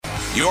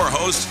Your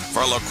host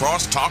for La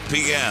Crosse Talk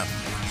PM,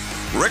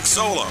 Rick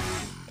Solem.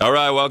 All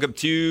right, welcome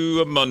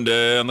to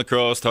Monday on La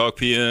Crosse Talk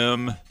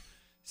PM,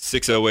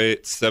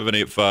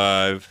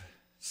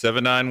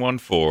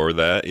 608-785-7914.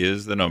 That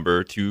is the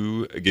number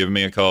to give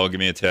me a call, give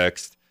me a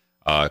text.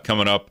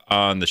 Coming up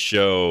on the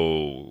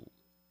show,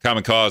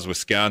 Common Cause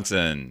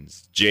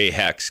Wisconsin's Jay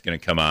Heck's going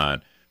to come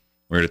on.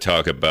 We're going to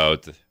talk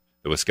about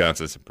the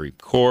Wisconsin Supreme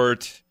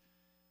Court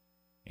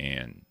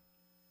and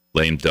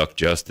lame duck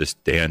Justice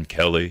Dan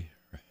Kelly,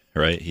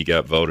 right? He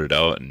got voted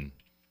out, and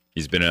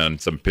he's been on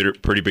some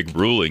pretty big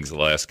rulings the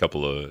last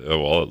couple of,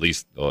 at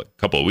least a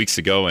couple of weeks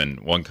ago,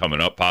 and one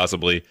coming up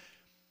possibly.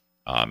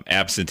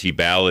 Absentee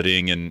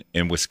balloting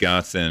in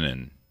Wisconsin,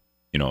 and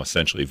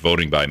essentially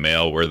voting by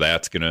mail, where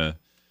that's going to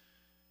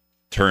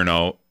turn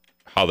out,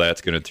 how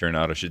that's going to turn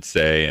out, I should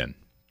say, and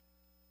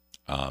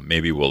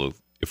maybe we'll,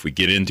 if we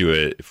get into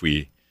it, if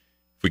we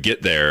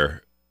get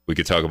there, we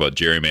could talk about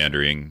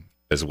gerrymandering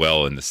as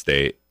well in the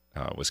state.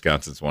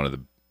 Wisconsin's one of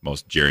the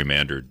most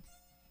gerrymandered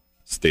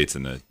states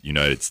in the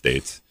United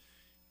States,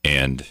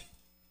 and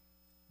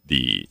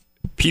the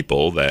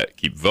people that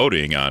keep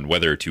voting on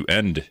whether to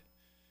end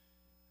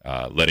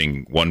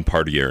letting one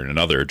party or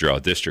another draw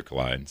district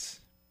lines,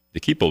 the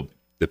people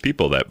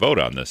that vote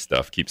on this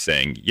stuff keep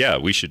saying, yeah,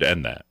 we should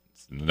end that.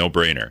 It's a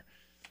no-brainer.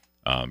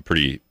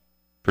 Pretty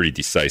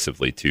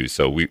decisively too.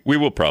 So we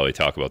will probably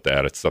talk about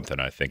that. It's something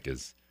I think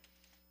is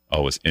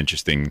always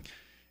interesting.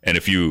 And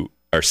if you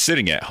are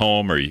sitting at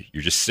home, or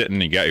you're just sitting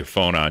and you got your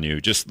phone on you,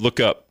 just look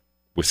up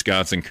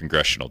Wisconsin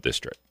Congressional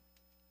District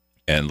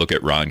and look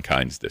at Ron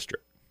Kind's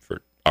district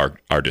for our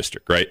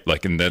district, right?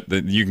 Like, and that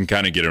you can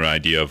kind of get an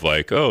idea of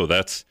like, oh,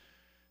 that's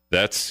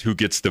who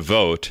gets to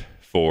vote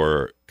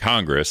for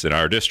Congress in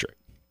our district.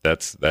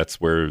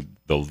 That's where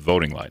the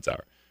voting lines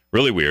are.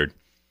 Really weird.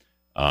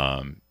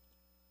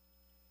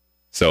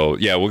 So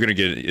yeah, we're going to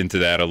get into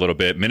that a little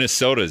bit.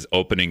 Minnesota is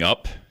opening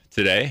up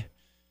today,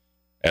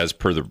 as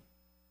per the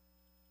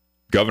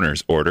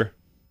governor's order.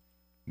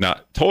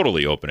 Not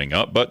totally opening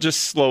up, but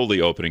just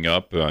slowly opening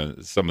up. There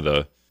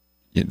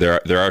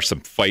are some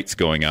fights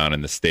going on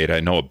in the state. I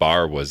know a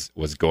bar was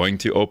going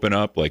to open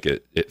up, like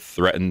it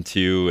threatened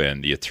to,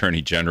 and the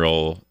attorney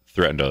general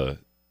threatened a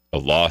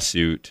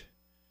lawsuit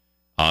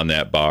on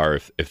that bar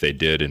if they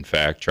did in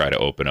fact try to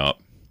open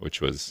up,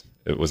 it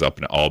was up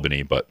in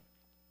Albany. But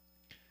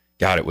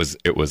God, it was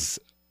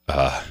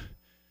a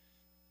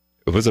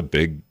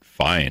big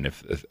fine.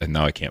 And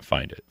now I can't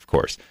find it, of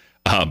course.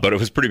 But it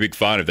was a pretty big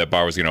fine if that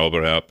bar was going to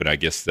open up, and I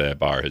guess that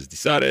bar has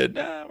decided,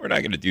 we're not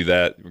going to do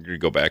that. We're going to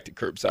go back to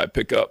curbside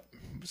pickup.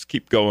 Just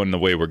keep going the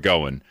way we're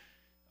going.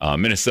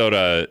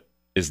 Minnesota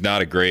is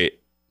not a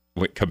great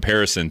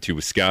comparison to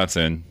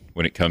Wisconsin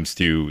when it comes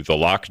to the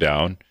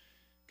lockdown,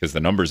 because the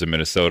numbers in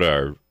Minnesota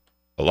are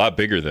a lot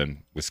bigger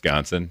than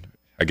Wisconsin.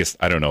 I guess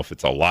I don't know if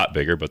it's a lot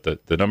bigger, but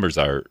the numbers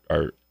are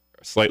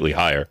slightly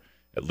higher,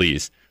 at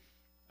least.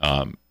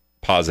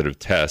 Positive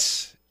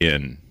tests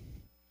in...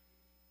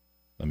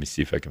 Let me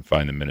see if I can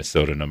find the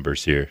Minnesota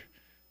numbers here.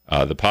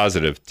 The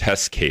positive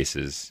test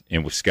cases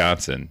in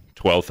Wisconsin,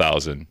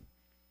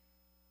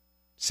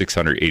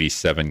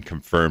 12,687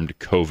 confirmed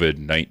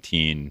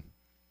COVID-19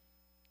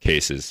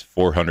 cases,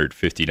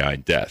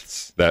 459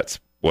 deaths. That's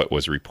what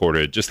was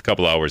reported just a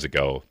couple hours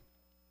ago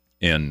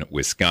in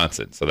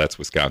Wisconsin. So that's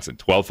Wisconsin,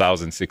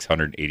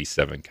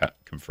 12,687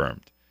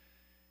 confirmed.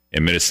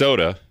 In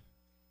Minnesota,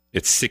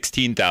 it's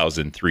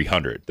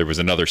 16,300. There was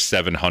another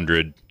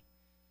 700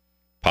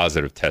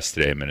 positive tests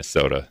today in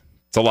Minnesota.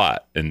 It's a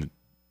lot. And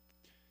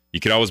you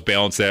can always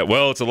balance that.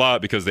 Well, it's a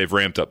lot because they've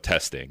ramped up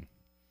testing.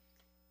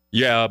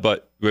 Yeah,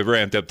 but we've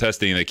ramped up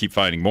testing and they keep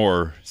finding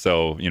more.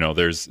 So,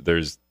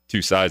 there's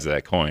two sides of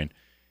that coin.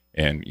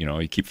 And,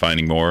 you keep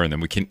finding more, and then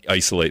we can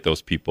isolate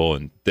those people.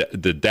 And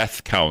the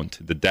death count,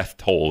 the death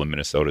toll in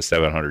Minnesota,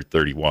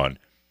 731.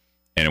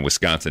 And in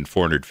Wisconsin,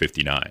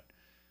 459.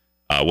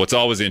 What's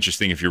always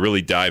interesting, if you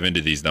really dive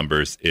into these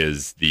numbers,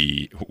 is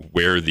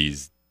where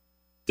these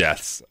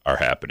deaths are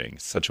happening.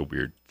 It's such a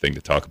weird thing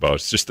to talk about.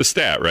 It's just the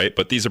stat, right?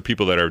 But these are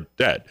people that are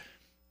dead.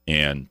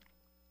 And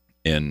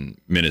in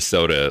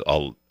Minnesota,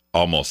 I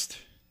want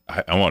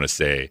to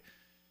say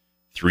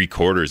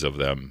 3/4 of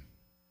them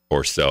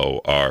or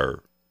so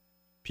are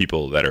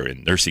people that are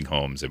in nursing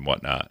homes and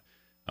whatnot.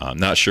 I'm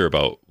not sure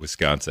about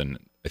Wisconsin.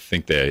 I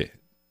think they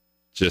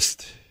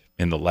just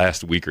in the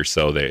last week or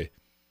so, they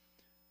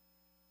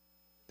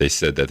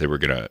said that they were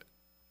going to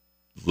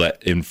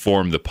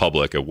inform the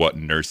public of what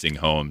nursing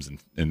homes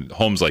and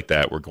homes like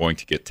that were going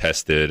to get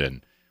tested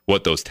and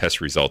what those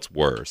test results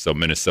were. So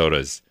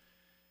Minnesota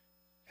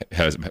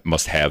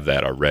must have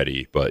that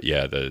already. But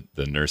yeah, the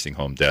nursing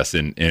home deaths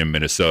in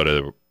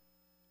Minnesota,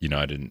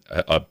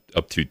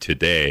 up to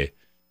today,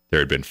 there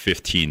had been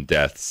 15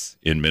 deaths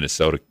in in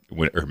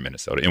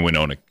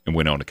Winona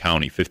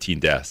County, 15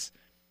 deaths,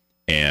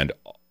 and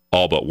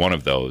all but one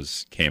of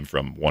those came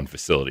from one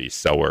facility,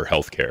 Sauer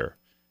Healthcare,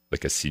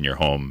 like a senior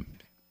home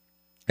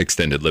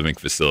extended living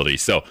facility.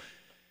 So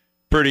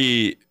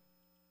pretty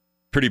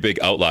big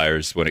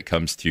outliers when it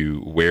comes to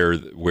where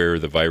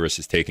the virus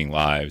is taking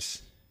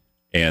lives.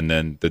 and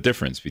then the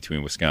difference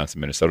between Wisconsin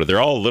and Minnesota.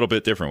 They're all a little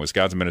bit different,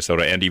 Wisconsin,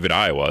 Minnesota, and even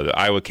Iowa. The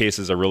Iowa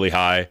cases are really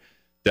high.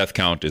 Death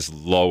count is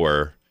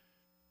lower,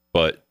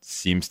 but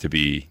seems to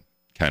be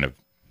kind of,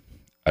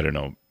 I don't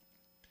know,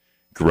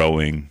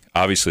 growing.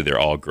 Obviously, they're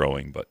all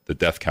growing, but the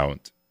death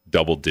count,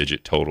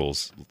 double-digit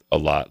totals a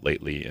lot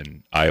lately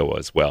in Iowa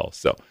as well.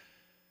 So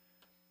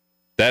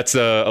that's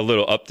a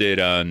little update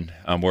on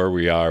where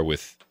we are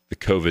with the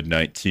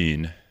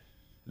COVID-19,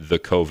 the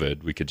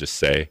COVID, we could just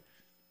say.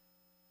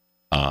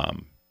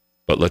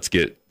 But let's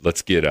get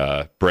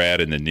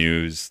Brad in the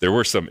news. There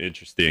were some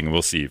interesting,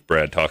 we'll see if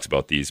Brad talks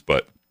about these,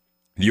 but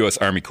the U.S.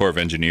 Army Corps of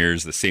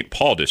Engineers, the St.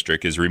 Paul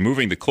District, is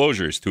removing the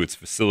closures to its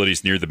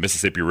facilities near the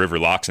Mississippi River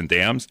locks and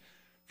dams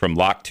from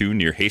Lock 2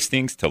 near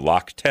Hastings to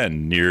Lock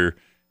 10 near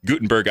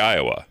Gutenberg,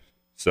 Iowa.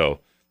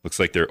 So looks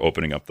like they're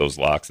opening up those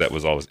locks.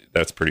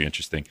 That's pretty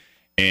interesting.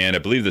 And I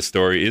believe the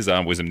story is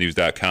on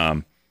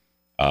wisdomnews.com.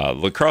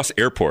 La Crosse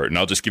Airport, and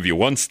I'll just give you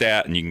one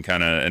stat, and you can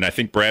kind of, and I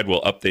think Brad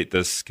will update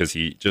this because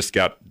he just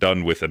got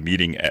done with a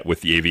meeting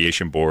with the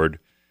aviation board.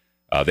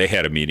 They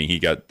had a meeting. He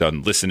got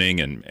done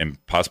listening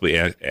and possibly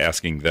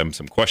asking them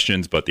some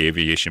questions, but the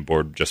aviation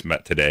board just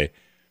met today.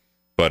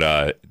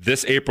 But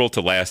this April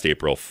to last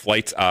April,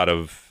 flights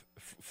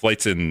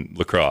in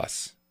La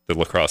Crosse, the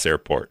La Crosse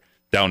Airport,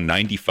 down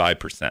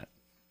 95%.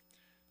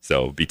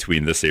 So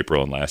between this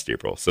April and last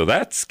April. So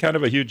that's kind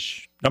of a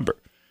huge number.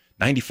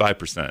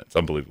 95%. It's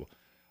unbelievable.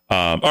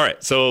 All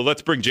right, so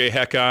let's bring Jay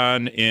Heck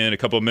on in a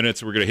couple of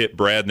minutes. We're going to hit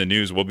Brad in the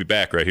news. We'll be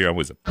back right here on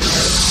Wisdom.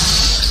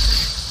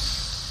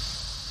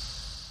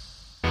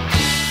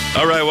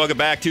 All right, welcome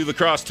back to La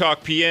Crosse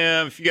Talk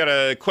PM. If you got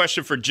a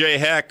question for Jay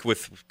Heck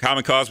with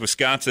Common Cause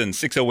Wisconsin,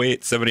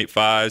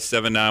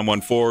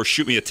 608-785-7914,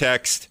 shoot me a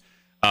text.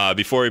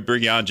 Before we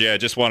bring you on, Jay, I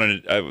just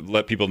wanted to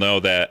let people know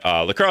that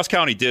La Crosse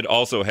County did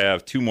also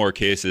have 2 more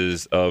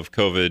cases of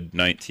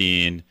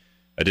COVID-19.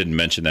 I didn't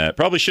mention that.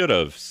 Probably should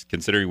have,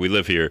 considering we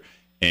live here.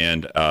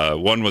 And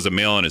one was a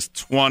male in his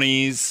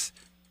 20s,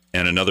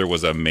 and another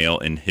was a male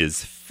in his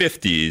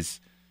 50s.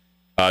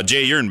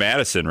 Jay, you're in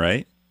Madison,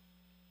 right?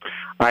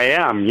 I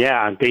am,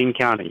 yeah, Dane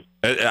County.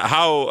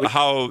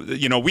 How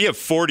we have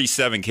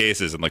 47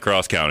 cases in La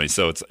Crosse County,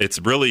 so it's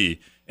really,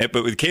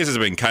 but the cases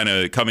have been kind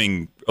of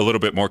coming a little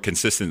bit more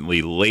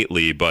consistently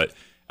lately. But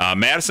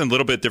Madison, a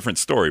little bit different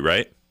story,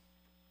 right?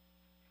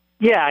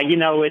 Yeah,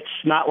 it's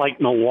not like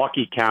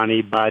Milwaukee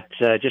County, but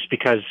just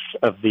because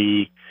of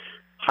the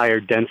higher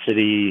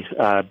density,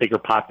 bigger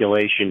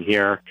population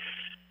here,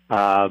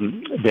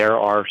 there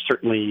are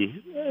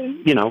certainly,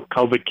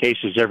 COVID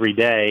cases every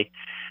day.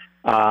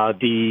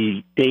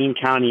 The Dane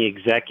County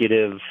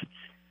executive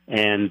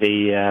and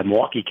the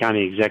Milwaukee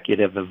County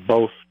executive have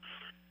both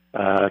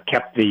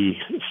kept the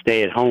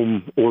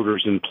stay-at-home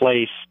orders in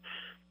place.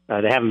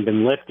 They haven't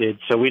been lifted,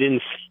 so we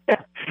didn't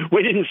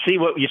see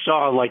what you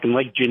saw like in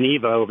Lake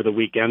Geneva over the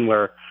weekend,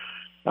 where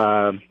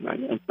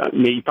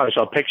you probably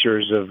saw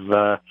pictures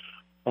of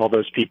all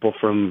those people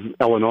from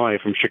Illinois,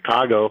 from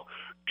Chicago,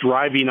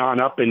 driving on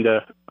up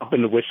into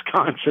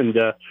Wisconsin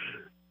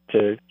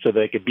so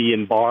they could be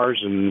in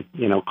bars and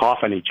cough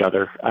on each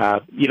other.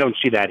 You don't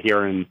see that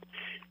here in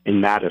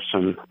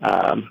Madison,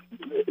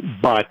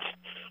 but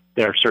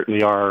there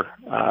certainly are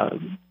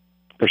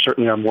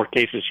more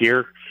cases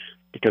here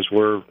because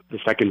we're the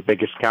second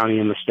biggest county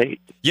in the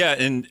state. Yeah,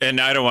 and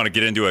I don't want to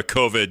get into a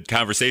COVID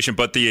conversation,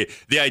 but the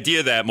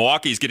idea that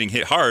Milwaukee's getting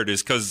hit hard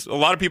is because a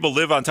lot of people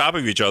live on top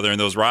of each other in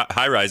those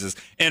high rises.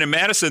 And in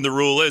Madison, the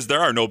rule is there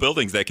are no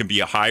buildings that can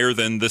be higher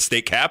than the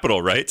state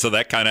capitol, right? So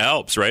that kind of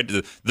helps, right?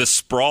 The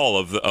sprawl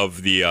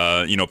of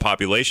the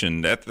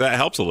population, that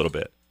helps a little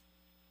bit.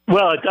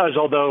 Well, it does,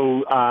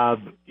 although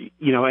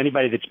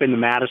anybody that's been to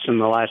Madison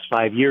the last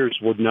 5 years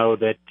would know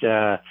that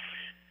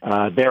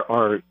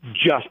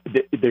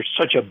there's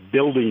such a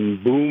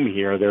building boom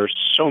here. There's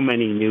so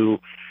many new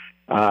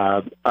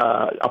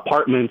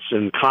apartments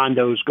and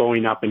condos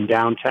going up in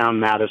downtown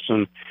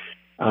Madison,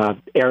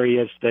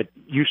 areas that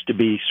used to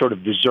be sort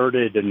of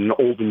deserted and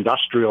old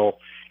industrial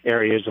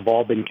areas have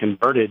all been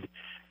converted.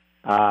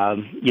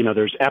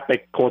 There's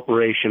Epic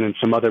Corporation and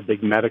some other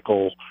big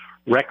medical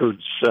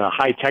records,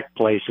 high-tech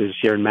places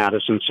here in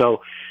Madison.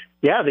 So,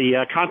 yeah,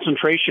 the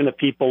concentration of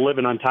people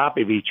living on top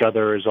of each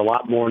other is a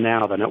lot more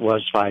now than it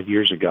was 5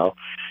 years ago.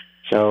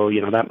 So,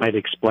 that might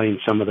explain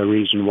some of the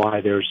reason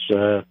why there's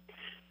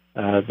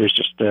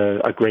just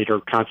a greater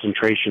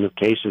concentration of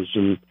cases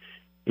in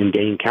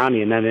Dane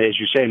County. And then, as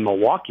you say, in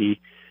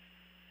Milwaukee,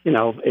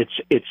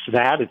 it's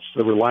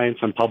the reliance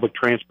on public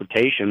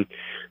transportation.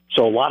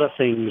 So a lot of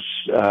things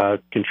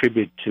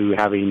contribute to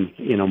having,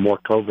 more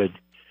COVID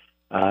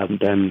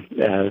than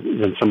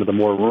some of the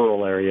more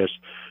rural areas.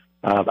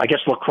 I guess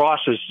La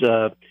Crosse is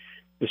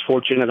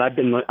fortunate. I've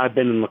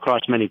been in La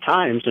Crosse many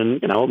times,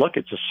 and look,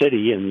 it's a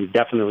city, and you've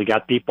definitely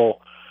got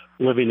people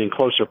living in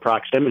closer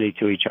proximity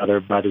to each other,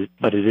 but it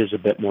is a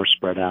bit more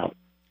spread out.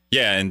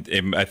 Yeah,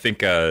 and I think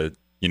during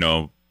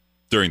the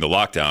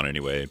lockdown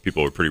anyway,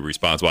 people were pretty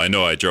responsible. I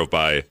know I drove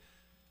by.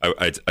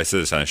 I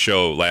said this on a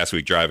show last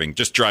week, driving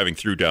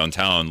through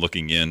downtown,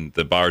 looking in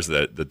the bars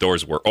that the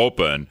doors were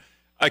open.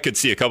 I could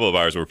see a couple of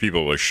hours where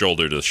people were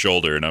shoulder to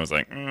shoulder, and I was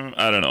like,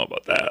 I don't know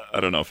about that. I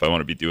don't know if I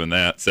want to be doing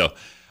that. So,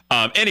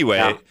 anyway,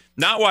 Yeah.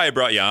 not why I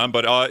brought you on,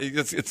 but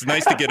it's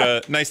nice to get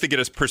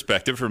a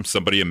perspective from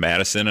somebody in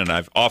Madison. And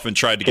I've often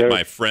tried to get Sure.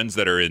 my friends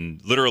that are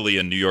literally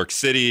in New York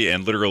City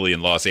and literally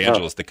in Los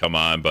Angeles to come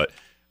on, but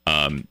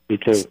Me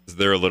too.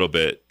 they're a little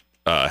bit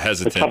A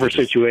hesitant. tougher to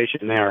just-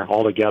 situation there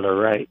altogether,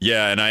 right?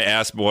 Yeah, and I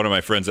asked one of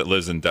my friends that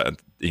lives in,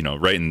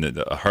 right in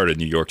the heart of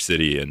New York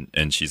City,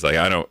 and she's like,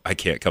 I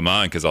can't come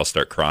on because I'll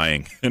start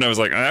crying. And I was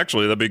like,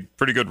 actually, that'd be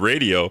pretty good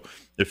radio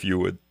if you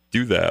would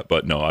do that.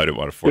 But no, I didn't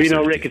want to force. Well,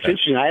 her to Rick, do it's that.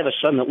 interesting. I have a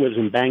son that lives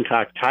in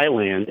Bangkok,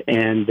 Thailand,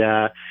 and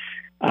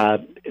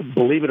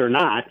believe it or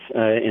not,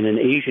 in an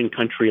Asian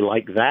country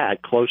like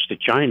that, close to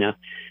China,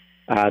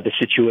 the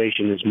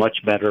situation is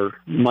much better,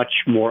 much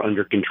more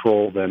under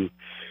control than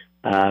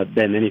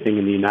anything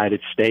in the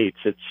United States.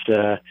 It's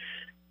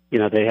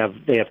they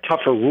have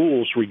tougher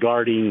rules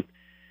regarding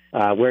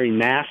wearing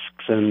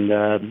masks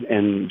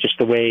and just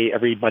the way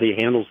everybody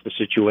handles the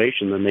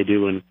situation than they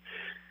do in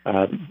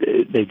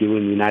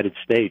the United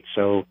States.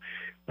 So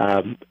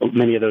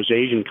many of those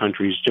Asian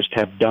countries just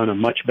have done a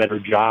much better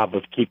job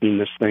of keeping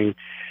this thing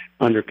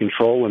under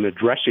control and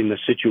addressing the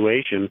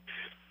situation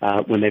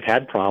when they've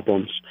had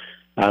problems.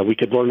 We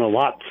could learn a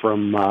lot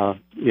from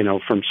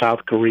South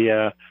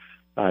Korea,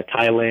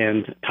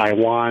 Thailand,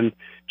 Taiwan,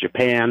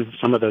 Japan,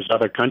 some of those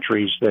other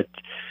countries that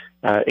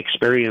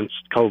experienced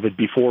COVID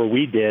before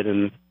we did,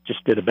 and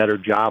just did a better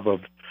job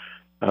of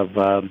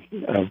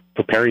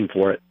preparing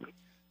for it.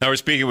 Now we're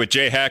speaking with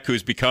Jay Heck,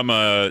 who's become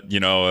a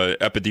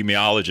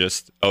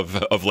epidemiologist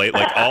of late,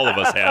 like all of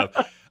us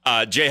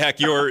have. Jay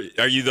Heck,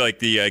 are you like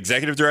the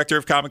executive director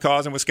of Common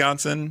Cause in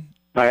Wisconsin?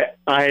 I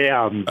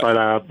am,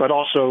 but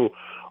also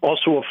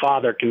a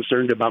father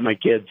concerned about my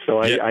kids,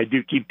 so I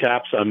do keep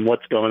tabs on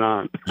what's going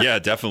on. Yeah,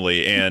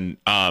 definitely. And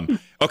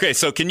okay,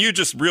 so can you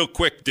just real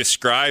quick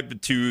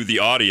describe to the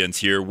audience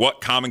here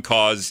what Common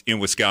Cause in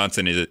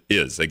Wisconsin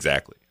is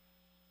exactly?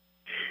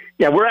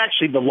 Yeah, we're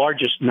actually the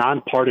largest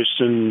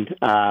nonpartisan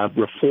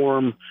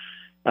reform,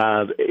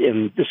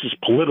 and this is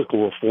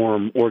political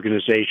reform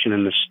organization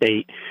in the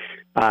state.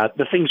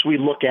 The things we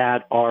look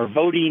at are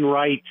voting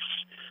rights,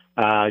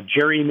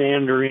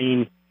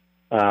 gerrymandering,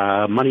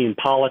 money in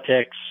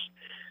politics.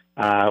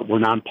 We're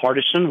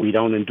nonpartisan. We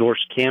don't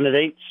endorse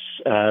candidates.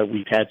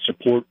 We've had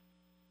support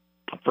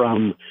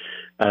from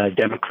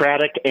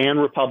Democratic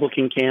and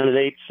Republican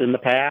candidates in the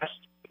past.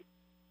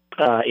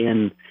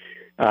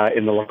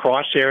 In the La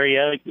Crosse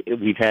area,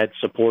 we've had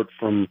support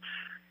from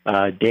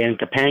Dan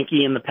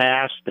Kapanke in the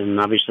past, and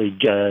obviously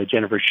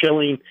Jennifer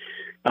Schilling.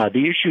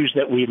 The issues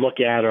that we look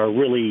at are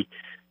really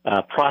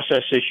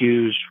process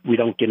issues. We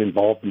don't get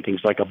involved in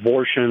things like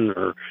abortion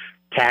or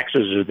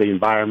taxes or the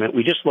environment.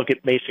 We just look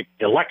at basic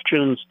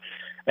elections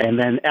and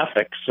then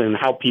ethics and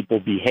how people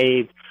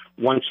behave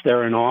once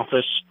they're in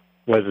office,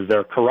 whether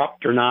they're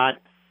corrupt or not,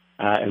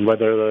 and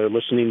whether they're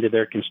listening to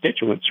their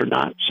constituents or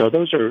not. So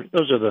those are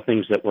the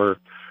things that we're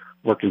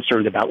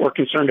concerned about. We're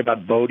concerned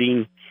about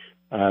voting.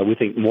 We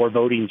think more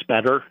voting's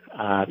better,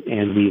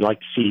 and we like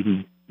to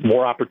see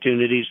more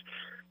opportunities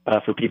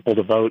for people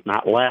to vote,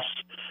 not less.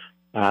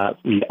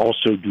 We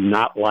also do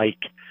not like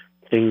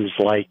things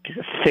like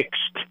fixed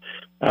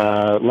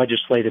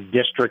legislative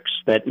districts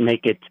that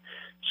make it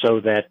so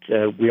that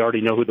we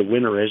already know who the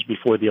winner is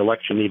before the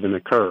election even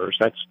occurs.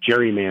 That's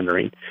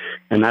gerrymandering,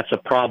 and that's a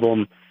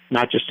problem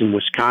not just in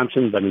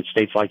Wisconsin, but in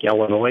states like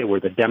Illinois, where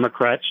the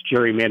Democrats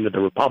gerrymander the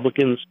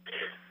Republicans,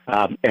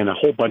 and a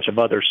whole bunch of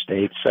other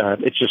states.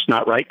 It's just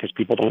not right because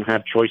people don't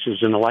have choices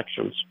in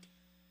elections.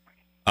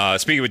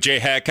 Speaking with Jay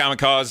Heck, Common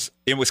Cause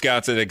in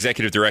Wisconsin,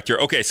 executive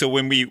director. Okay, so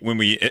when we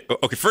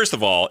first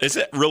of all, is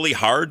it really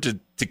hard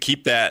to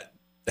keep that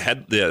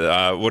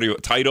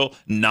title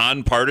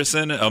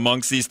nonpartisan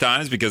amongst these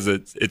times? Because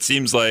it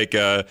seems like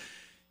if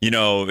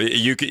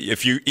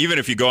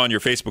you go on your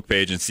Facebook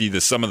page and see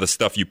some of the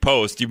stuff you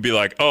post, you'd be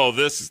like, oh,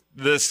 this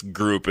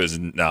group is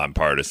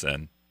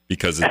nonpartisan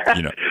because that's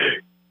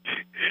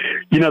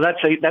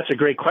a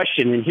great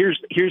question, and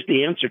here's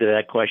the answer to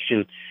that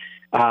question.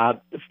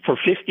 For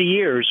 50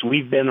 years,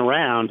 we've been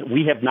around.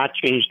 We have not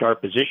changed our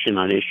position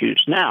on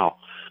issues. Now,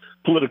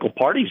 political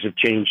parties have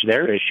changed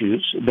their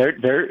issues,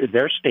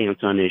 their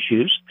stance on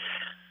issues.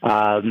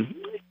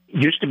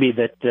 Used to be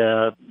that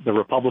the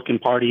Republican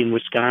Party in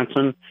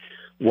Wisconsin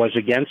was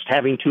against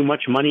having too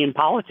much money in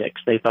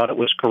politics. They thought it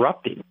was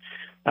corrupting.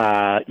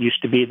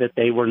 Used to be that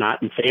they were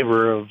not in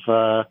favor of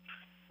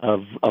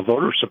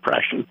voter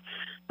suppression.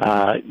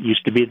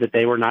 Used to be that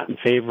they were not in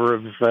favor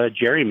of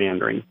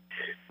gerrymandering.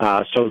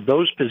 So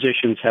those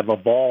positions have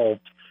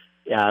evolved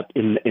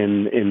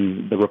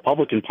in the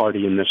Republican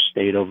Party in this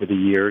state over the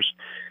years.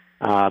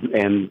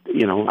 And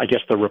I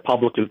guess the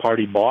Republican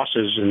Party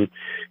bosses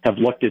have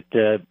looked at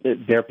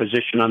their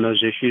position on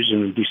those issues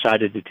and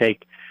decided to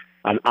take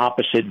an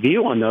opposite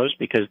view on those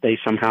because they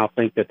somehow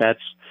think that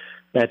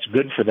that's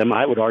good for them.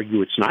 I would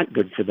argue it's not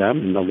good for them.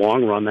 In the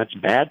long run, that's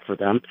bad for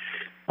them.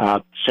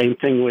 Same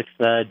thing with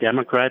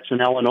Democrats in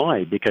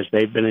Illinois because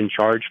they've been in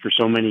charge for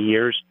so many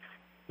years.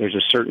 there's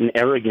a certain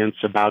arrogance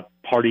about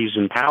parties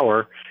in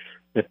power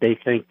that they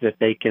think that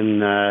they can,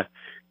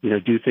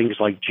 do things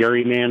like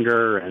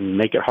gerrymander and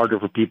make it harder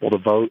for people to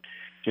vote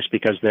just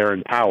because they're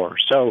in power.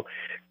 So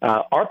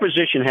our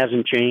position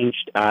hasn't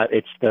changed.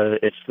 It's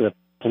the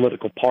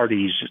political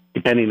parties,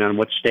 depending on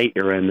what state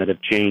you're in, that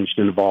have changed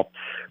and evolved.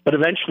 But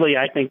eventually,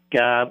 I think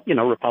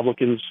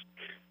Republicans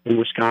in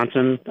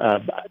Wisconsin,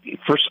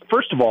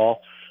 first of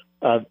all,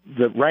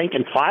 the rank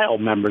and file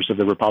members of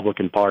the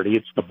Republican Party,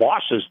 it's the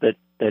bosses that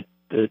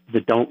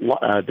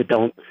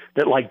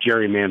like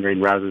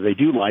gerrymandering rather they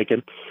do like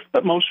it.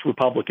 But most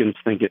Republicans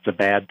think it's a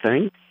bad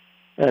thing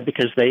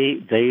because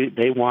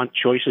they want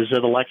choices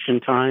at election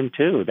time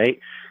too.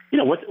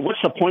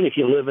 What's the point if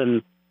you live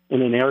in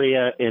an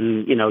area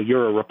and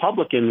you're a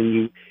Republican and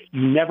you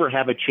never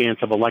have a chance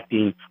of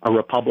electing a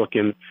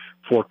Republican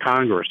for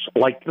Congress,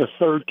 like the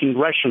 3rd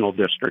Congressional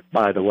District,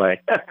 by the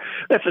way.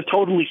 That's a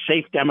totally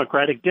safe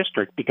Democratic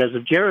district because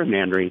of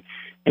gerrymandering.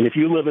 And if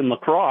you live in La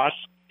Crosse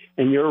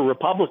and you're a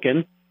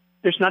Republican,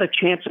 there's not a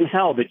chance in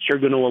hell that you're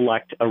going to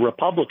elect a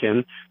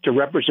Republican to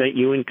represent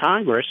you in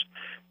Congress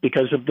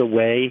because of the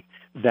way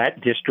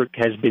that district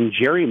has been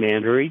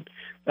gerrymandered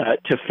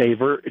to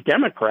favor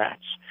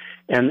Democrats.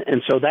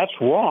 And so that's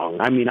wrong.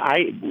 I mean,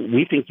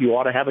 we think you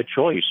ought to have a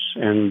choice,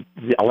 and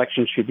the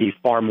elections should be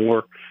far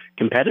more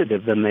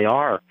competitive than they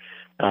are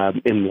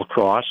in La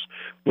Crosse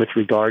with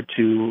regard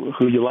to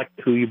who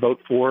you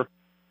vote for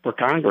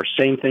Congress.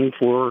 Same thing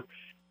for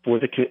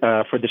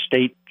the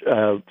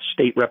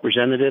state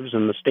representatives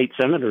and the state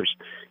senators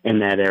in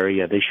that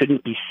area. They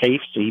shouldn't be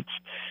safe seats;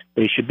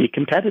 they should be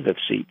competitive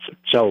seats.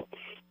 So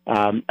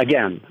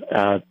again.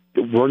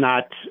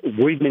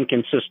 We've been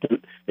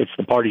consistent. It's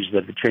the parties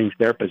that have changed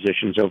their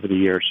positions over the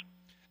years.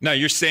 Now,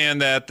 you're saying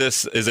that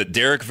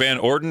Derek Van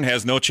Orden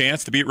has no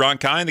chance to beat Ron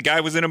Kind? The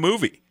guy was in a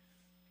movie.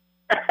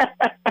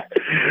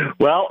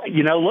 Well,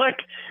 look,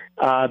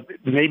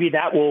 maybe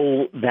that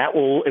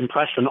will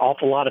impress an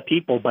awful lot of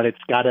people, but it's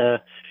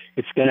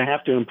going to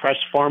have to impress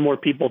far more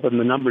people than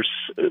the numbers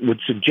would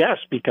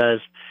suggest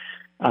because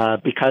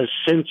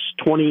since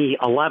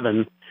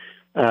 2011,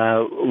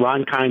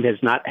 Ron Kind has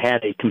not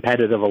had a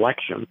competitive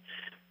election,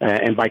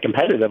 and by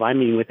competitive I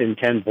mean within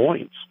 10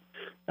 points.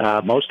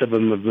 Most of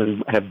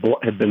them have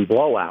been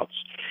blowouts.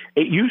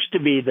 It used to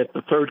be that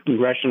the 3rd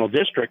Congressional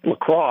District, La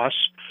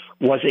Crosse,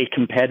 was a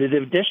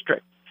competitive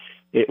district.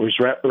 It was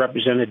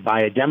represented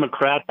by a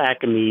Democrat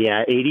back in the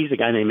 80s, a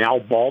guy named Al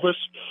Baldus.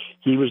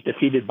 He was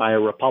defeated by a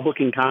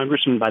Republican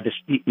congressman by the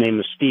name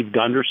of Steve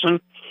Gunderson.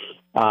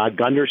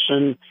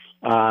 Gunderson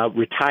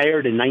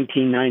retired in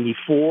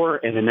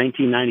 1994, and in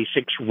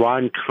 1996,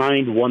 Ron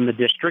Kind won the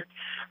district.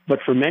 But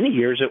for many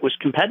years, it was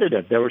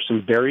competitive. There were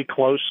some very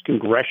close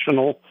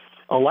congressional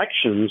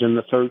elections in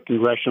the 3rd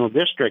Congressional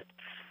District.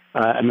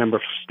 I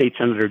remember State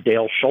Senator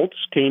Dale Schultz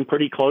came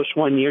pretty close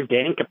one year.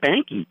 Dan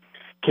Kapanke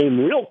came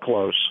real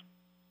close,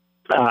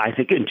 I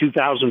think, in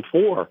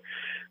 2004.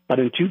 But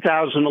in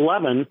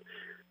 2011,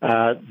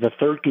 the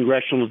 3rd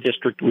Congressional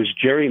District was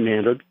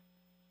gerrymandered,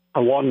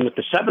 along with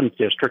the 7th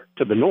District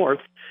to the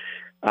north.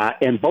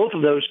 And both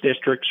of those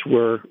districts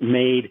were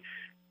made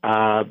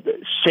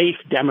safe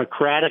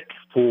Democratic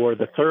for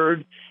the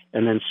 3rd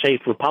and then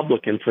safe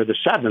Republican for the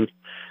 7th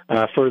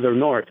further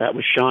north. That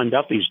was Sean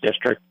Duffy's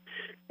district.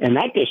 And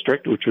that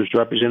district, which was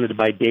represented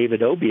by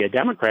David Obey, a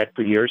Democrat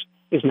for years,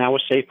 is now a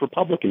safe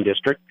Republican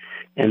district.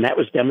 And that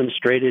was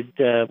demonstrated,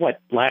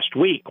 last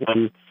week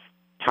when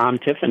Tom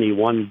Tiffany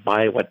won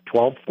by,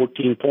 12,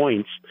 14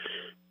 points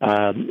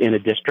in a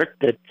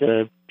district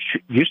that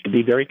used to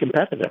be very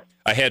competitive.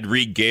 I had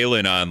Reed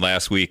Galen on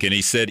last week, and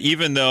he said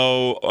even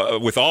though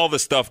with all the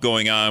stuff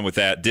going on with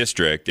that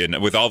district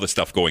and with all the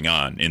stuff going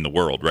on in the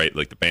world, right,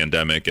 like the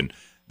pandemic and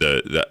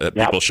the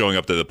people showing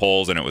up to the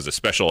polls, and it was a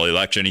special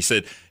election, he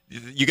said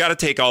you got to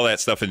take all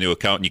that stuff into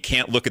account, and you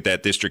can't look at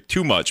that district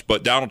too much.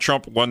 But Donald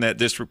Trump won that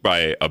district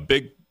by a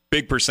big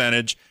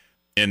percentage,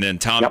 and then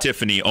Tom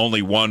Tiffany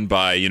only won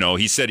by,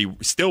 he said he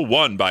still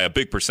won by a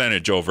big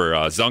percentage over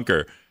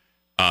Zunker.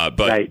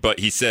 But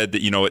he said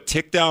that, it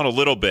ticked down a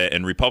little bit,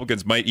 and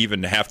Republicans might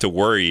even have to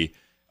worry.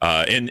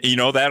 And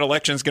that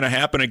election is going to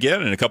happen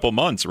again in a couple of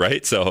months,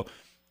 right? So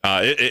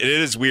it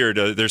is weird.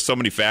 There's so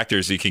many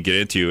factors you can get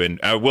into, and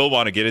I will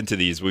want to get into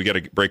these. We got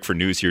to break for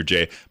news here,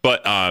 Jay.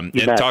 But and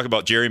talk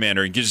about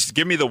gerrymandering. Just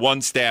give me the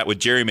one stat with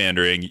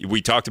gerrymandering.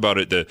 We talked about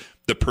it,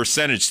 the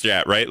percentage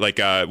stat, right? Like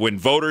when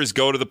voters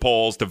go to the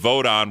polls to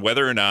vote on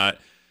whether or not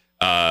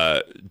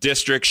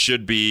districts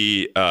should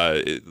be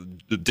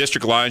the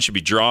district line should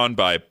be drawn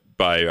by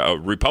a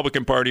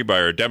Republican Party, by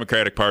a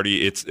Democratic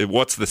Party.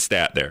 What's the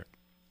stat there?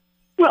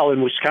 Well,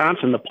 in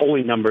Wisconsin, the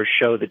polling numbers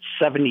show that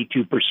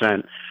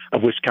 72%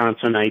 of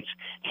Wisconsinites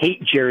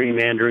hate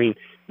gerrymandering.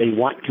 They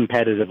want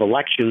competitive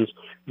elections.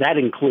 That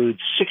includes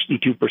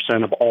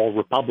 62% of all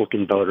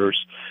Republican voters.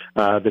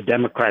 The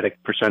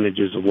Democratic percentage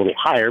is a little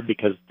higher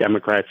because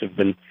Democrats have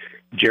been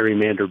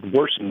gerrymandered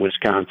worse in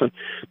Wisconsin.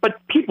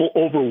 But people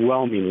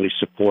overwhelmingly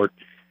support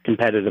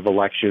competitive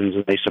elections,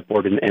 and they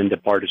support an end to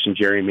partisan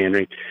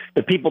gerrymandering.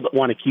 The people that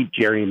want to keep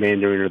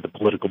gerrymandering are the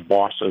political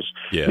bosses,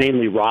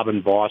 namely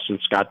Robin Vos and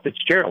Scott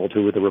Fitzgerald,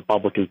 who are the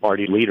Republican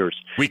Party leaders.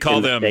 We call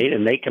in the them, state,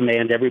 and they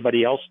command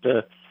everybody else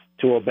to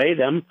obey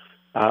them.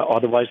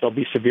 Otherwise, there'll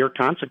be severe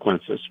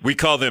consequences. We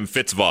call them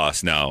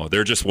Fitzvos now.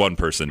 They're just one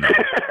person now.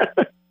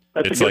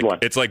 That's a good one.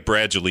 It's like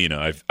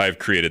Brangelina. I've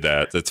created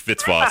that. That's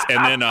Fitzvos.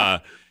 And then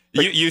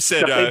you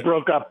said they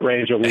broke up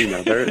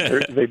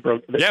Brangelina. They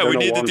broke. Yeah, we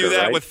need to do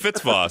that right? with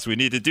Fitzvos. We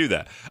need to do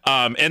that.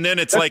 And then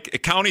it's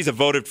like counties have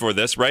voted for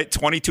this, right?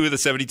 22 of the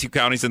 72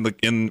 counties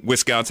in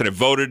Wisconsin have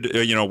voted,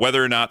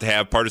 whether or not to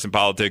have partisan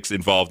politics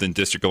involved in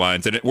district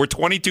lines, and we're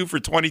 22 for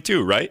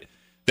 22, right?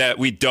 That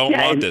we don't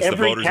want this. Every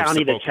the voters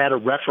county that's had a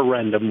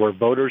referendum where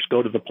voters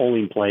go to the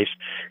polling place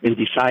and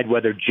decide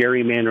whether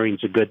gerrymandering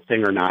is a good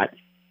thing or not,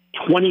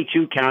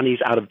 22 counties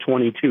out of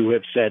 22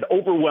 have said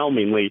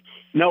overwhelmingly,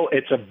 no,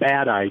 it's a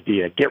bad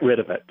idea. Get rid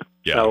of it.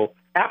 Yeah. So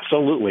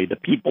absolutely, the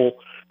people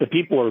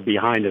are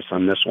behind us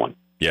on this one.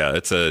 Yeah,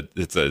 it's a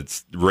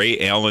Ray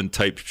Allen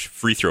type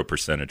free throw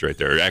percentage right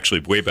there.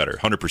 Actually, way better,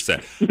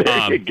 100%.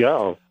 There you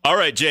go. All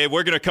right, Jay,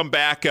 we're going to come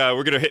back.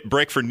 We're going to hit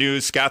break for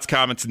news. Scott's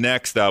comments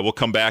next. We'll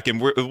come back. And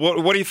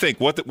what do you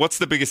think? What's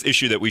the biggest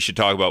issue that we should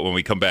talk about when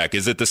we come back?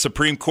 Is it the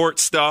Supreme Court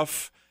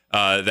stuff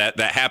that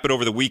happened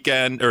over the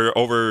weekend or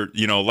over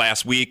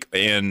last week,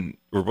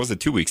 or was it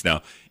 2 weeks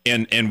now?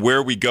 And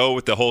where we go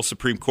with the whole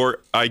Supreme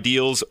Court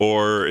ideals,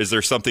 or is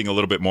there something a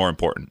little bit more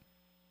important?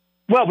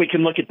 Well, we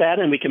can look at that,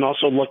 and we can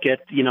also look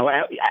at,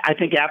 I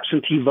think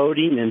absentee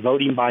voting and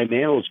voting by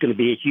mail is going to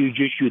be a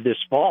huge issue this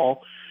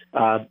fall,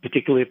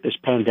 particularly if this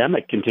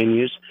pandemic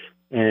continues.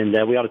 And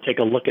we ought to take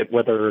a look at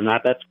whether or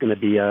not that's going to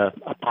be a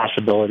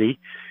possibility.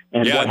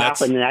 And what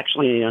happened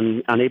actually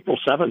on April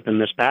 7th in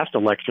this past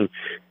election,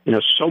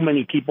 so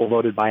many people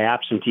voted by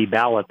absentee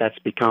ballot. That's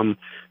become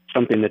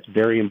something that's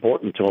very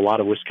important to a lot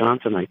of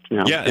Wisconsinites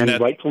now,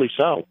 and rightfully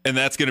so. And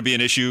that's going to be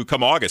an issue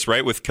come August,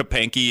 right, with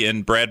Kapanke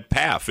and Brad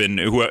Pfaff, and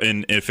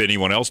if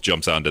anyone else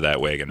jumps onto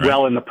that wagon, right?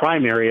 Well, in the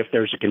primary, if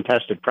there's a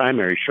contested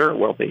primary, sure it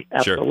will be.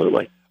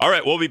 Absolutely. Sure. All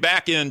right, we'll be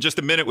back in just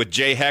a minute with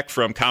Jay Heck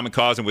from Common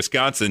Cause in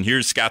Wisconsin.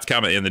 Here's Scott's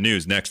comment in the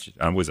news next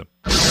on Wisdom.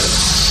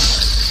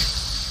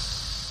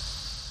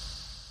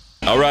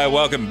 All right,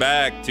 welcome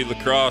back to La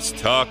Crosse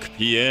Talk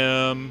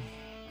PM.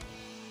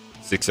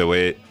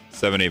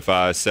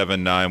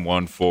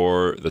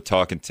 608-785-7914, the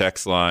talk and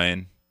text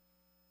line.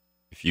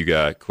 If you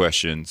got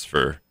questions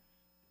for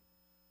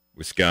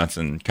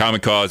Wisconsin,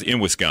 Common Cause in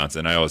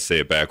Wisconsin, I always say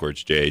it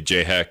backwards,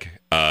 Jay Heck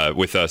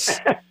with us,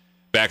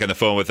 back on the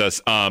phone with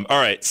us. All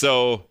right,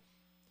 so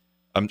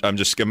I'm going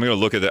to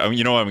look at the, I'm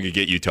going to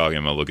get you talking.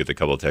 I'm going to look at the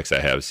couple of texts I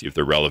have, see if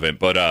they're relevant.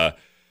 But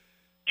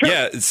sure.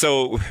 Yeah,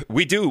 so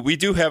we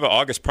do have an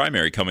August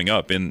primary coming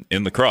up in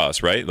La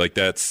Crosse, right? Like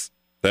that's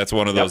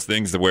one of those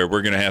things where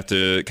we're going to have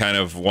to kind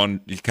of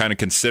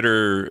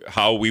consider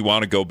how we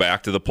want to go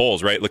back to the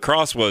polls, right? La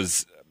Crosse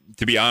was,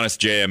 to be honest,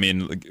 Jay, I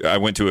mean, I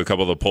went to a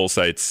couple of the poll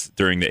sites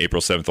during the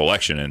April 7th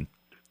election, and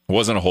it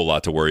wasn't a whole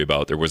lot to worry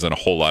about. There wasn't a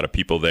whole lot of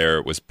people there.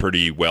 It was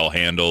pretty well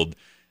handled.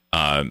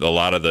 A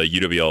lot of the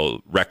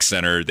UWL rec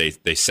center,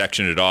 they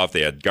sectioned it off.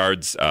 They had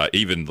guards,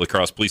 even La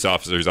Crosse police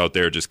officers out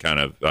there just kind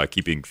of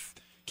keeping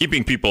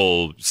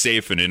people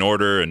safe and in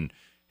order. And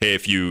hey,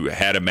 if you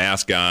had a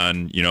mask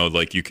on,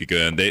 like you could go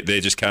in.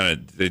 They just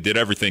they did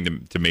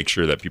everything to make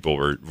sure that people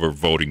were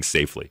voting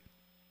safely.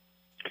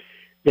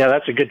 Yeah,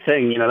 that's a good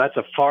thing. That's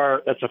a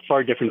far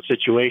different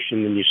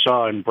situation than you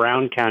saw in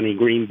Brown County,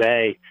 Green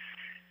Bay,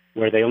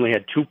 where they only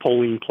had 2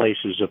 polling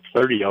places of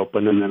 30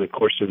 open, and then of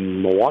course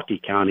in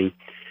Milwaukee County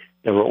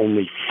there were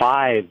only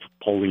 5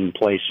 polling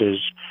places,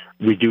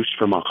 reduced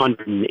from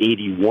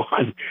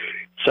 181.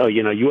 So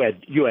you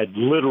had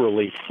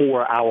literally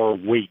 4-hour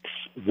waits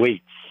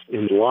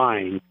in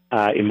line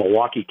in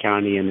Milwaukee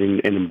County and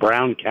in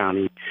Brown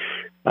County.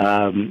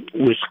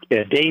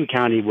 Dane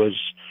County was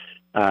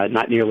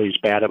not nearly as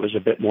bad. It was a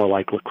bit more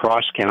like La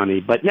Crosse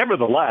County, but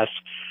nevertheless,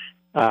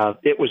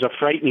 it was a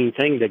frightening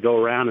thing to go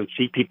around and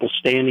see people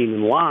standing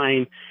in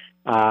line,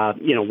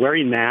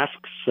 wearing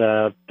masks,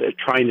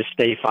 trying to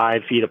stay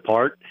 5 feet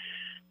apart.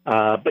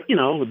 But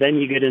then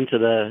you get into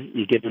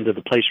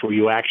the place where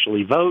you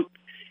actually vote.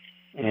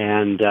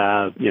 And,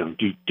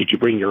 did you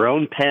bring your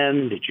own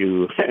pen?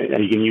 You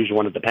can use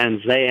one of the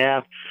pens they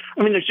have.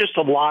 I mean, there's just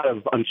a lot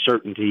of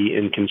uncertainty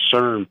and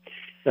concern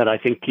that I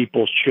think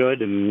people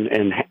should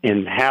and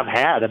have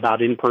had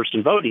about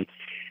in-person voting.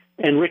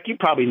 And Rick, you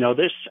probably know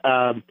this.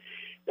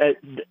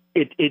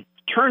 It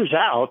turns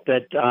out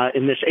that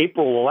in this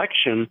April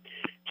election,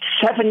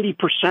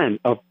 70%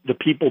 of the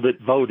people that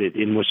voted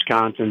in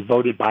Wisconsin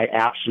voted by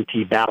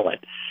absentee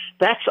ballot.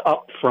 That's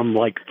up from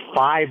like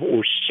 5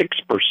 or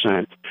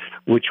 6%,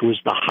 which was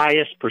the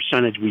highest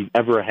percentage we've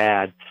ever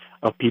had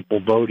of people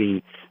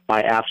voting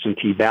by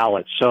absentee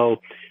ballot.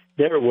 So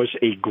there was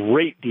a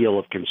great deal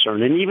of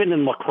concern. And even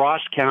in La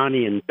Crosse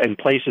County and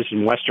places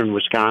in western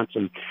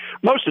Wisconsin,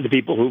 most of the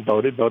people who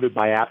voted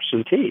by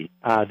absentee.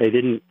 They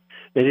didn't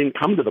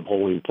come to the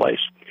polling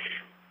place.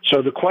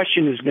 So the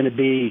question is going to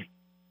be,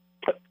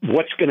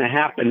 what's going to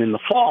happen in the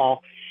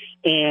fall.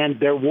 And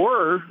there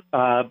were,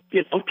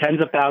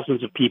 tens of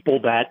thousands of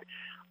people that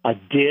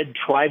did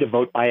try to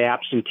vote by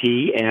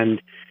absentee and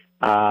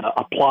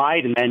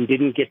applied and then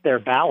didn't get their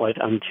ballot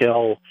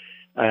until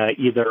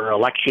either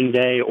Election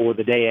Day or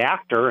the day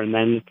after, and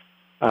then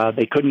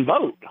they couldn't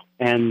vote.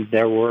 And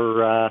there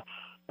were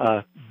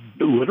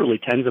literally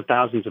tens of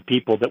thousands of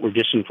people that were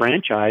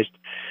disenfranchised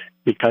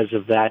because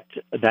of that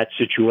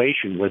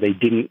situation where they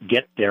didn't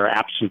get their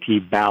absentee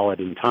ballot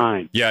in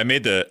time. Yeah,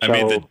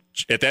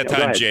 at that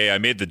time, Jay, I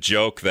made the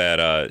joke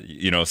that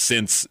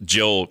since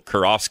Jill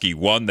Karofsky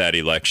won that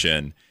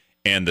election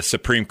and the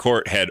Supreme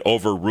Court had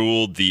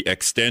overruled the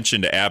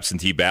extension to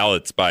absentee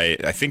ballots by,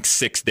 I think,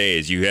 6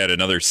 days. You had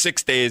another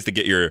 6 days to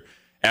get your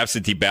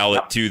absentee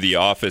ballot to the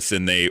office,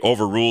 and they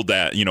overruled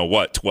that,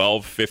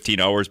 12, 15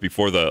 hours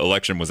before the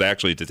election was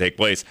actually to take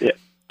place. Yeah.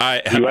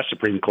 U.S.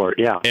 Supreme Court,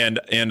 yeah. And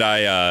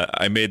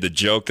I made the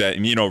joke that,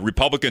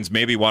 Republicans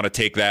maybe want to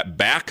take that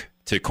back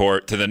to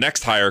court, to the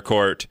next higher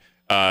court,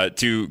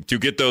 to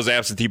get those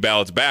absentee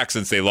ballots back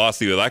since they lost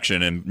the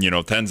election and,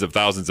 tens of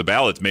thousands of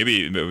ballots.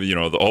 Maybe,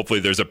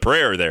 hopefully there's a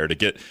prayer there to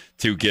get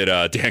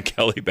Dan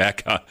Kelly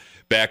back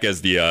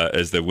as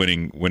the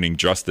winning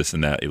justice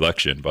in that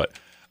election. But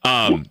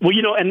and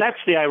that's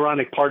the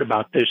ironic part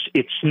about this.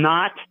 It's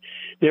not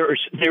there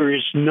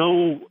is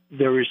no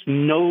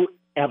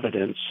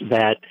evidence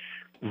that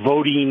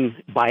voting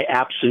by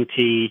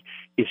absentee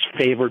is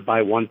favored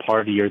by one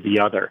party or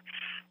the other.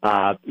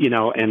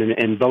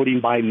 And voting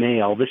by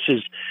mail.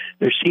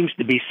 There seems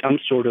to be some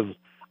sort of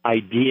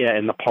idea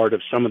in the part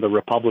of some of the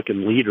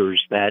Republican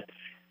leaders that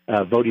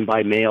voting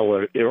by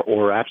mail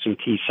or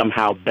absentee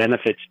somehow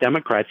benefits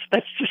Democrats.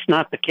 That's just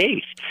not the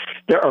case.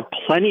 There are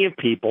plenty of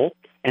people,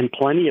 and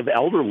plenty of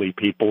elderly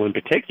people in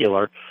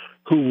particular,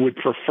 who would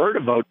prefer to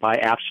vote by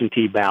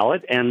absentee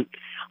ballot. And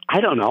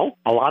I don't know,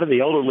 a lot of the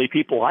elderly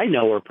people I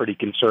know are pretty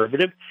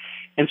conservative.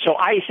 And so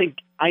I think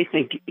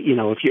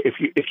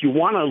if you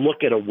want to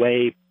look at a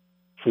way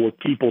for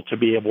people to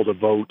be able to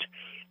vote,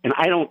 and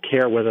I don't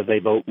care whether they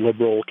vote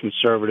liberal,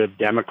 conservative,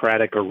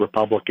 Democratic, or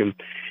Republican,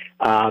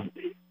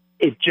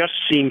 it just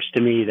seems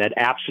to me that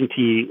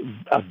absentee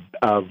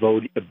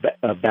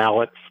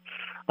ballots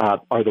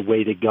are the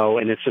way to go,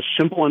 and it's a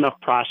simple enough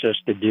process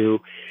to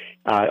do.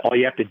 All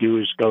you have to do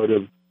is go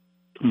to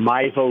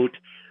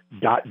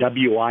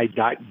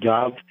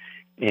myvote.wi.gov,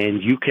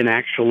 and you can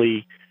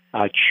actually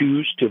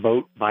choose to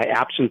vote by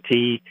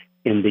absentee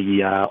in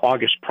the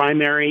August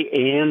primary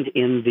and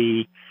in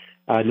the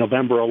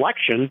November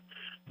election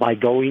by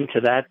going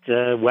to that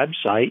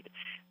website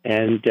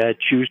and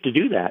choose to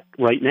do that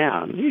right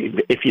now.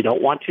 If you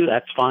don't want to,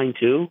 that's fine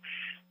too.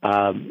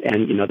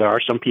 There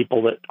are some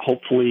people that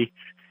hopefully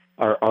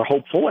are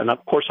hopeful, and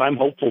of course I'm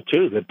hopeful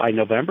too, that by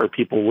November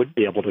people would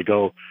be able to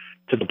go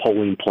to the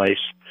polling place.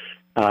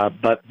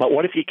 But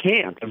what if you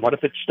can't? And what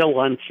if it's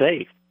still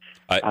unsafe?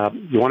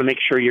 You want to make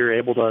sure you're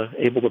able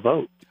to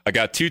vote. I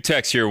got two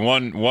texts here.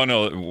 One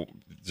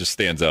just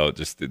stands out,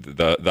 just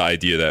the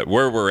idea that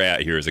where we're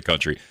at here as a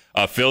country.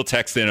 Phil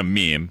texted in a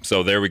meme.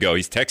 So there we go.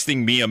 He's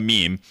texting me a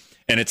meme,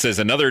 and it says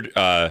another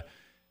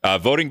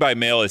voting by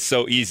mail is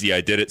so easy.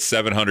 I did it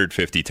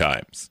 750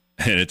 times,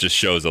 and it just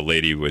shows a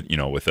lady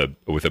with a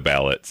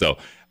ballot. So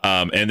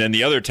and then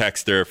the other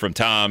texter from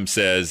Tom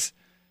says,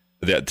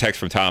 that text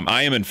from Tom,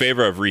 I am in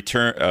favor of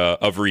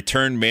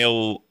return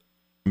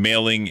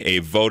mailing a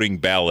voting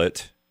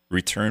ballot.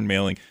 Return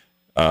mailing,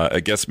 I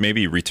guess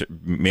maybe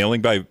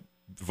mailing by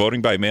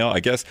voting by mail, I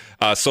guess,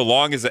 so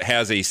long as it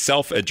has a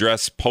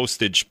self-addressed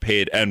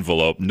postage-paid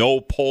envelope, no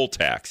poll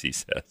tax, he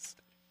says.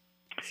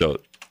 So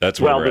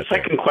that's where we're at. Well, the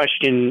second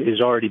question has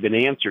already been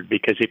answered,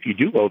 because if you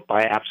do vote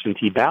by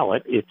absentee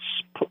ballot,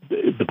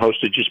 the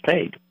postage is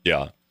paid.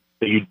 Yeah.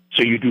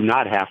 So you do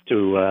not have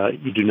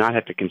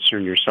to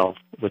concern yourself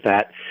with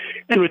that.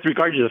 And with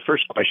regard to the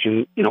first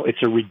question,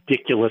 it's a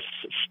ridiculous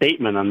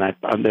statement on their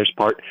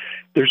part.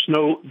 There's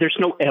no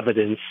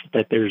evidence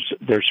that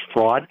there's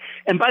fraud.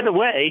 And by the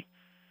way,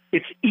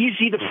 it's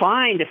easy to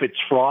find if it's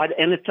fraud,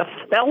 and it's a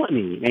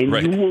felony, and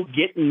right. You will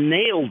get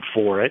nailed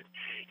for it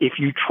if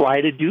you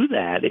try to do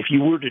that. If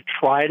you were to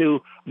try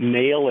to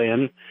mail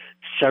in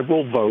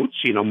several votes,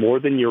 more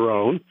than your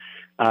own,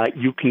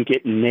 you can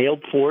get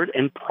nailed for it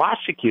and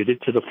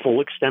prosecuted to the full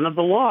extent of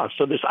the law.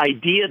 So this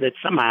idea that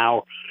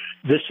somehow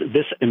this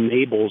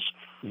enables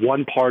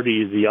one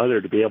party or the other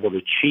to be able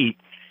to cheat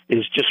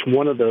is just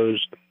one of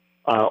those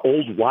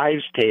old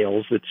wives'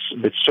 tales that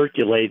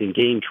circulate and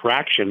gain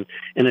traction,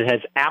 and it has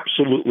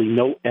absolutely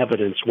no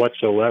evidence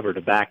whatsoever to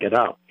back it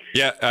up.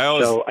 Yeah, I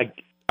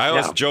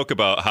always joke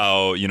about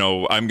how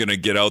I'm going to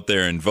get out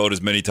there and vote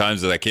as many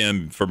times as I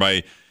can for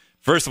my.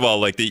 First of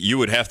all, you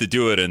would have to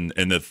do it in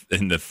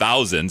the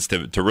thousands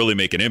to really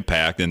make an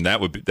impact, and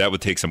that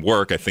would take some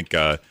work, I think.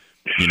 And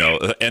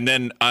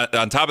then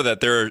on top of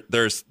that,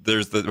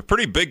 there's a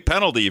pretty big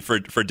penalty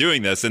for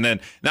doing this, and then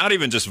not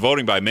even just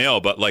voting by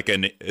mail, but I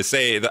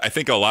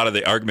think a lot of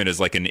the argument is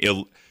like an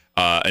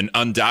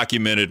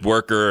undocumented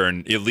worker,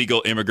 an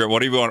illegal immigrant,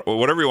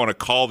 whatever you want to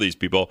call these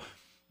people.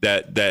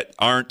 that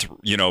aren't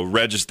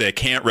that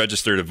can't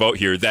register to vote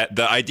here. That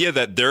the idea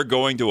that they're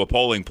going to a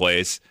polling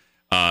place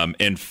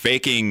and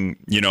faking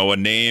a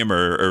name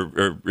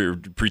or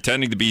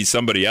pretending to be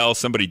somebody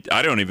else,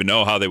 I don't even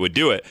know how they would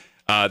do it.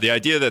 The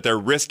idea that they're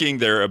risking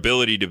their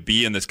ability to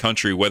be in this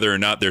country, whether or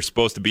not they're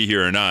supposed to be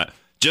here or not,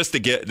 just to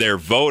get their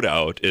vote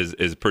out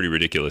is pretty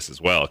ridiculous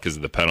as well because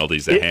of the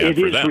penalties at hand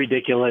for them. It is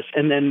ridiculous.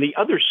 And then the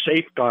other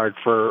safeguard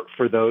for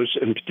those,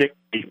 and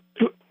particularly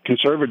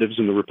conservatives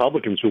and the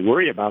Republicans who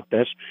worry about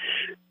this,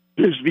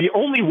 is the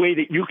only way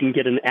that you can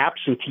get an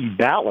absentee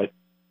ballot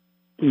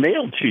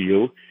mailed to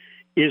you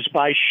is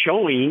by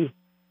showing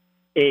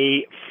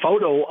a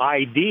photo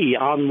ID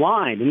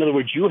online. In other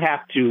words, you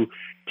have to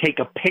take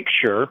a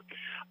picture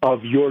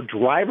of your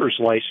driver's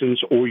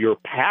license or your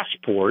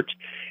passport,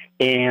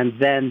 and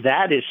then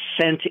that is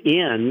sent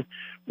in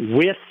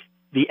with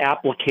the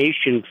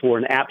application for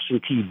an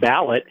absentee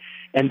ballot,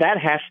 and that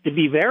has to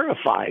be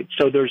verified.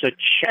 So there's a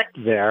check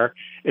there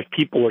if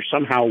people are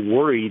somehow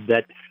worried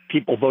that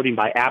people voting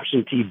by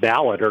absentee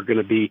ballot are going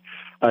to be,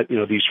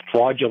 these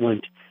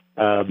fraudulent,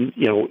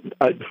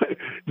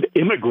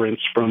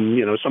 immigrants from,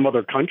 some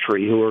other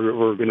country who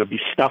are going to be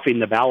stuffing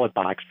the ballot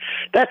box.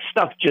 That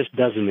stuff just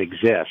doesn't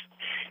exist.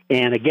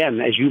 And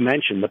again, as you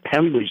mentioned, the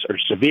penalties are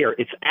severe.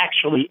 It's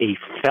actually a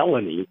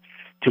felony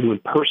to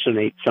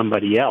impersonate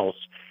somebody else.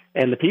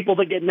 And the people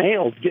that get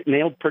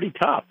nailed pretty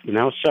tough,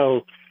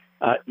 So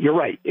you're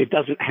right. It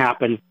doesn't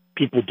happen.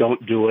 People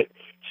don't do it.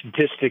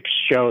 Statistics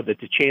show that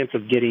the chance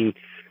of getting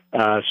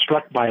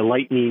struck by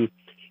lightning,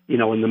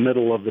 in the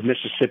middle of the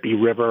Mississippi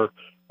River,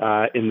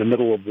 in the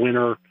middle of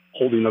winter,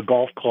 holding a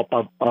golf club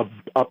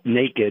up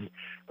naked,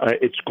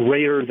 it's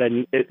greater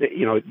than,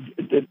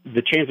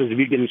 the chances of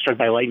you getting struck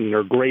by lightning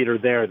are greater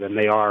there than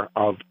they are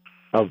of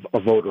a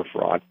voter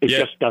fraud. It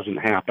just doesn't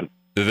happen.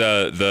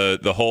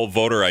 The whole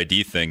voter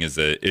ID thing is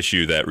an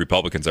issue that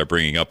Republicans are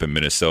bringing up in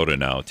Minnesota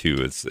now too.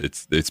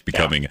 It's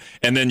becoming,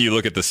 and then you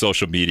look at the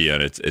social media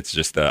and it's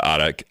just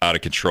out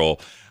of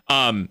control.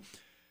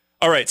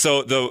 All right,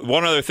 so the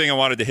one other thing I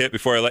wanted to hit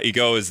before I let you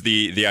go is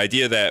the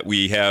idea that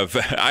we have,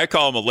 I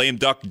call him a lame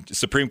duck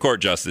Supreme Court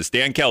justice,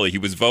 Dan Kelly. He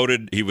was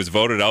voted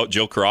out.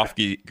 Jill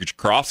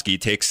Karofsky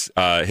takes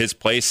his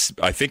place,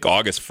 I think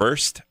August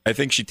 1st. I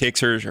think she takes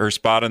her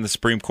spot on the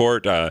Supreme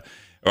Court.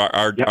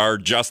 Our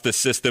justice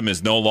system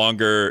is no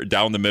longer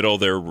down the middle.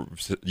 They're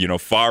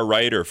far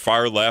right or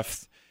far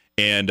left.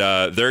 And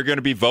they're going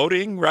to be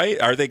voting, right?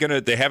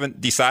 They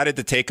haven't decided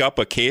to take up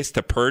a case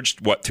to purge,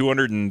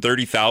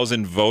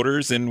 230,000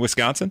 voters in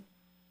Wisconsin?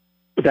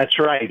 That's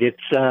right.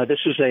 This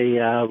is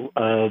a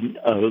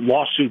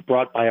lawsuit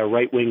brought by a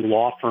right-wing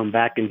law firm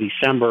back in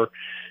December.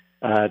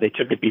 They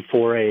took it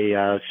before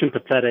a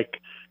sympathetic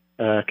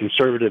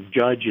conservative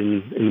judge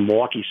in the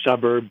Milwaukee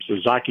suburbs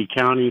of Zaki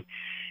County,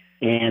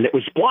 and it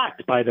was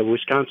blocked by the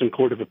Wisconsin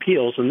Court of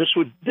Appeals. And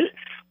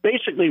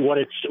basically what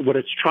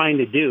it's trying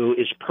to do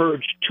is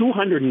purge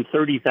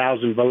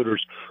 230,000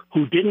 voters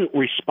who didn't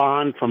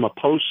respond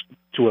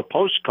to a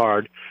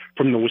postcard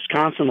from the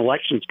Wisconsin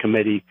Elections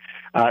Commission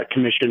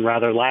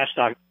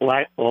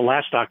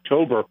last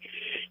October.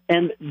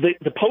 And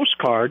the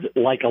postcard,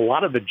 like a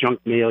lot of the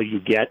junk mail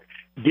you get,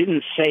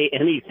 didn't say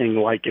anything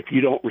like, if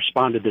you don't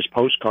respond to this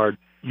postcard,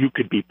 you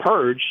could be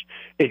purged.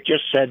 It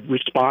just said,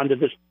 respond to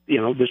this,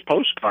 this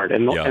postcard.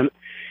 And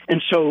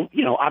so,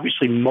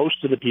 obviously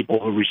most of the people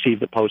who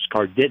received the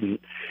postcard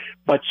didn't.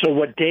 But so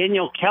what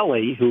Daniel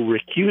Kelly, who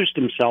recused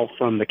himself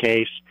from the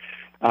case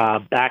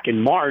back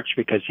in March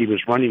because he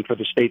was running for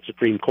the state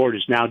Supreme Court,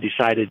 has now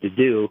decided to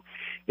do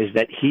is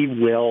that he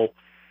will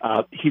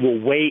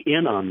weigh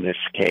in on this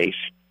case.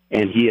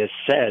 And he has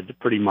said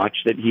pretty much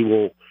that he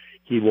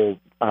will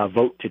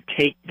vote to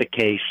take the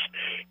case,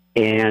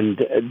 and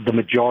the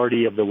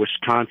majority of the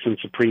Wisconsin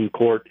Supreme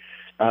Court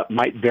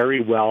might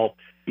very well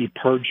be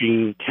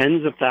purging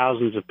tens of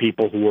thousands of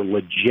people who were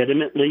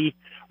legitimately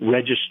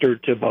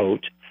registered to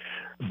vote,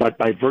 but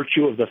by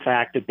virtue of the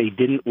fact that they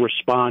didn't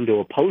respond to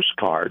a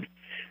postcard,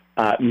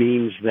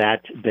 means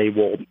that they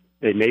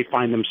may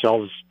find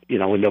themselves,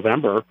 in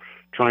November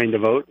trying to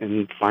vote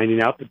and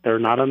finding out that they're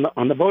not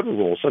on the voter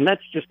rolls. And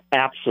that's just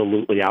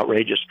absolutely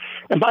outrageous.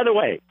 And by the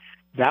way,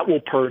 that will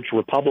purge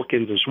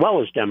Republicans as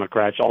well as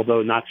Democrats,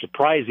 although not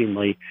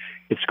surprisingly,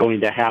 it's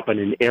going to happen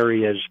in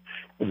areas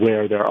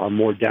where there are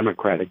more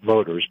Democratic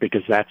voters,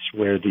 because that's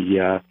where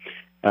the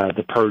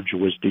purge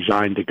was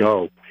designed to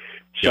go.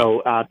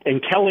 So,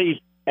 and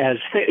Kelly, as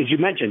you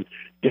mentioned,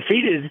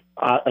 defeated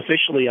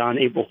officially on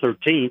April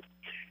 13th,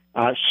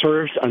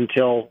 serves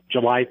until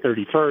July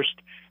 31st,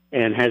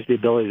 and has the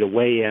ability to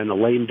weigh in. A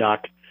lame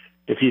duck,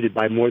 defeated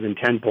by more than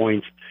 10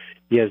 points,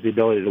 he has the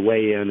ability to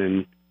weigh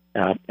in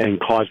and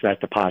cause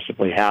that to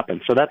possibly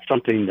happen. So that's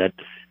something that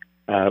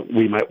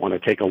we might want to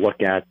take a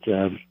look at,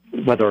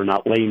 whether or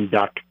not lame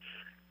duck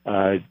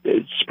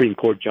Supreme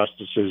Court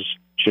justices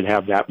should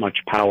have that much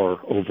power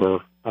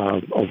over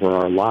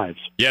our lives.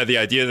 Yeah, the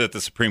idea that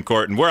the Supreme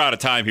Court, and we're out of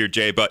time here,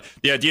 Jay, but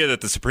the idea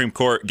that the Supreme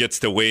Court gets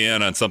to weigh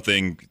in on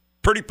something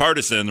pretty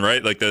partisan,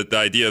 right? Like the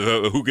idea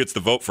of who gets to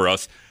vote for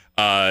us.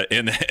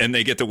 and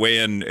they get to weigh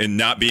in, and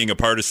not being a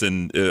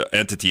partisan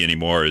entity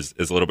anymore is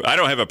a little bit. I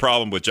don't have a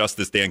problem with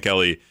Justice Dan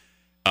Kelly,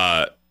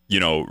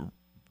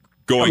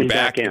 going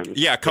back in.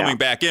 Coming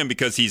back in,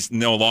 because he's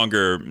no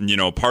longer,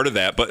 part of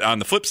that. But on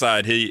the flip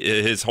side,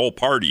 his whole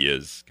party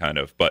is kind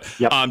of. But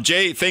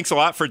Jay, thanks a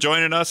lot for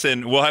joining us,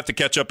 and we'll have to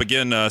catch up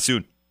again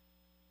soon.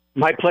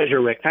 My pleasure,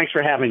 Rick. Thanks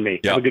for having me.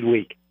 Yep. Have a good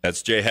week.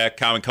 That's Jay Heck,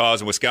 Common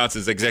Cause and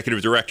Wisconsin's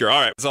executive director.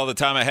 All right, that's all the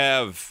time I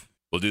have.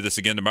 We'll do this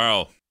again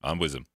tomorrow on Wisdom.